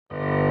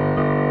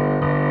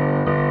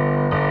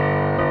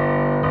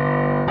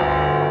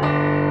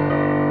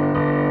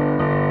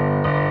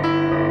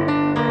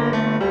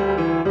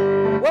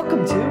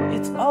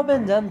All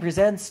Been Done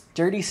presents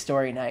Dirty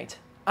Story Night.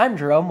 I'm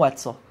Jerome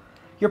Wetzel.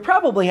 You're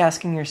probably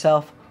asking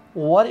yourself,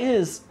 what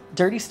is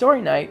Dirty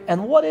Story Night,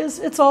 and what is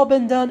It's All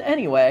Been Done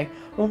anyway?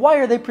 And why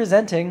are they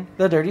presenting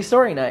the Dirty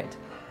Story Night?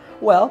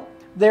 Well,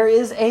 there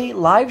is a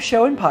live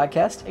show and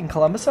podcast in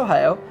Columbus,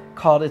 Ohio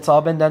called It's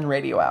All Been Done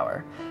Radio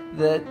Hour.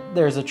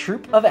 There's a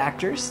troupe of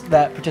actors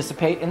that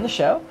participate in the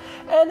show,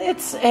 and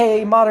it's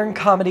a modern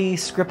comedy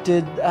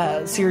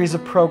scripted series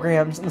of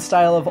programs in the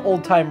style of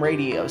old-time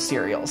radio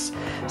serials.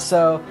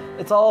 So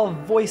it's all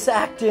voice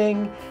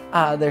acting,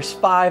 there's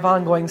 5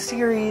 ongoing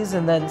series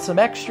and then some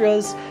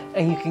extras,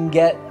 and you can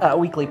get a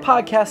weekly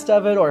podcast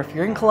of it, or if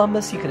you're in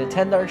Columbus, you can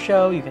attend our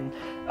show, you can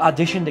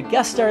audition to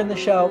guest star in the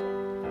show.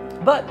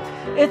 But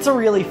it's a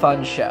really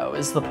fun show,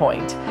 is the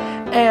point.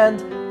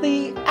 And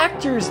the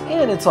actors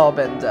in It's All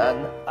Been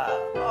Done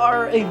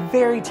are a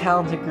very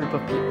talented group of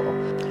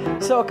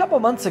people. So a couple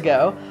months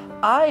ago,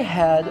 I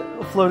had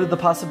floated the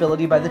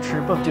possibility by the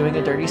troupe of doing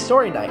a Dirty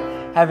Story Night,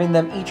 having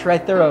them each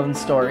write their own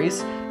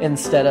stories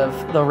instead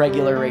of the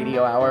regular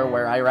radio hour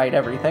where I write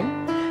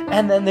everything.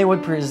 And then they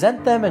would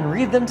present them and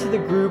read them to the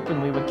group,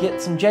 and we would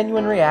get some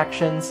genuine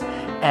reactions,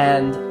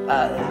 and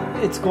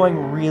it's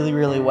going really,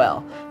 really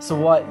well. So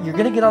what you're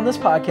going to get on this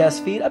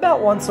podcast feed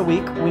about once a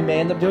week, we may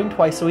end up doing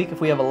twice a week if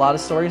we have a lot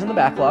of stories in the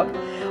backlog,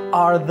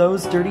 are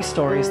those dirty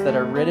stories that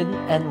are written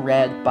and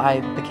read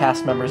by the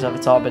cast members of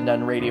It's All Been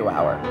Done Radio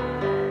Hour.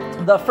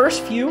 The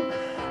first few,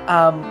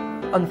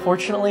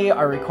 unfortunately,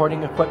 our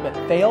recording equipment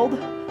failed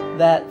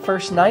that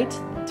first night.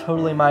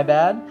 Totally my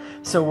bad.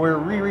 So we're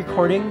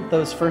re-recording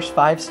those first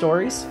 5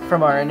 stories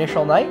from our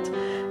initial night.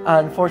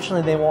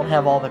 Unfortunately, they won't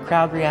have all the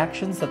crowd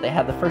reactions that they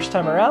had the first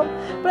time around,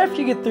 but after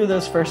you get through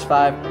those first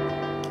 5,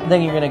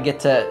 then you're going to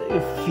get to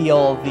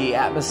feel the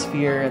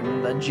atmosphere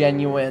and the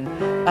genuine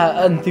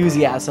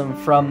enthusiasm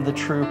from the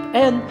troupe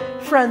and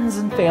friends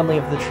and family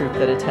of the troupe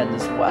that attend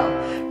as well.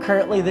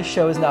 Currently, this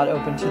show is not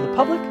open to the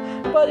public,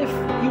 but if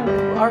you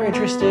are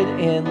interested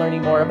in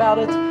learning more about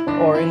it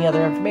or any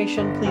other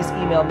information, please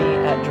email me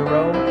at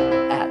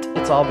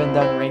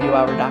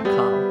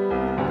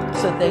jerome@itsallbeendoneradiohour.com.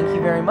 So thank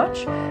you very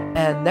much,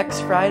 and next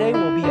Friday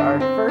will be our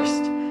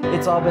first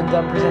It's All Been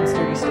Done Presents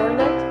Dirty Story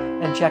Night,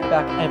 and check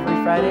back every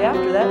Friday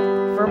after that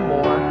for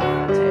more